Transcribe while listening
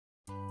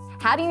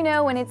How do you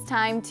know when it's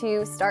time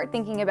to start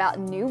thinking about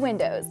new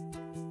windows?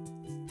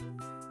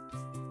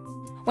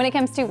 When it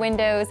comes to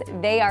windows,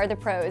 they are the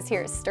pros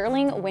here at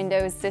Sterling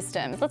Windows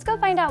Systems. Let's go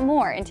find out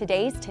more in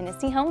today's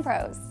Tennessee Home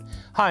Pros.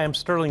 Hi, I'm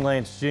Sterling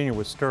Lance Jr.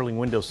 with Sterling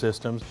Window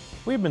Systems.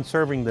 We've been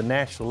serving the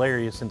Nashville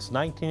area since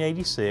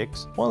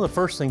 1986. One of the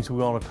first things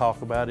we want to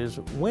talk about is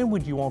when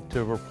would you want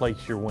to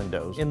replace your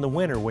windows? In the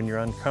winter when you're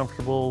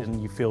uncomfortable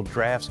and you feel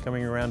drafts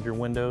coming around your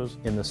windows.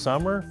 In the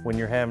summer when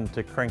you're having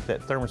to crank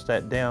that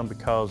thermostat down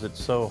because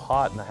it's so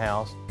hot in the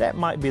house, that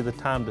might be the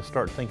time to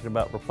start thinking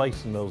about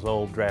replacing those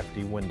old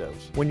drafty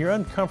windows. When you're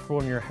uncomfortable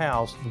in your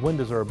house,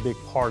 windows are a big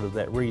part of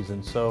that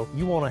reason. So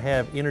you want to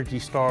have Energy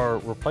Star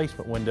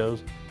replacement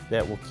windows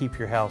that will keep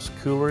your house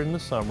cooler in the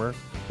summer,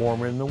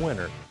 warmer in the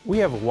winter. We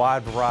have a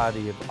wide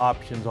variety of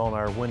options on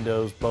our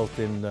windows, both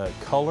in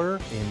color,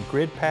 in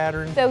grid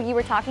pattern. So you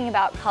were talking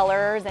about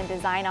colors and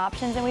design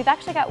options, and we've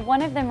actually got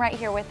one of them right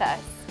here with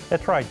us.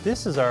 That's right.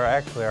 This is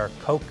actually our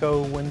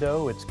cocoa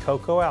window. It's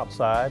cocoa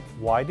outside,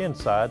 white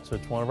inside, so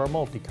it's one of our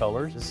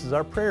multicolors. This is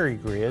our prairie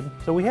grid.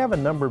 So we have a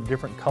number of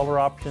different color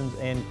options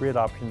and grid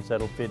options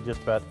that'll fit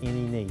just about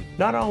any need.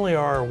 Not only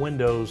are our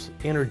windows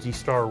Energy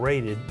Star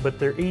rated, but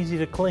they're easy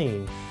to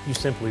clean. You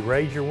simply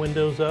raise your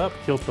windows up,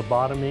 tilt the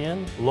bottom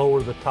in,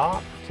 lower the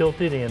top,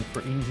 tilt it in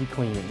for easy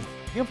cleaning.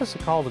 Give us a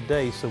call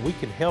today so we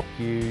can help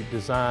you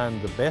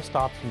design the best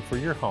option for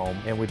your home,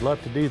 and we'd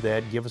love to do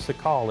that. Give us a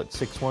call at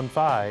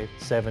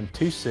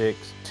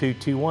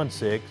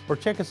 615-726-2216 or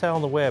check us out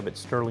on the web at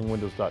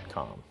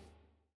sterlingwindows.com.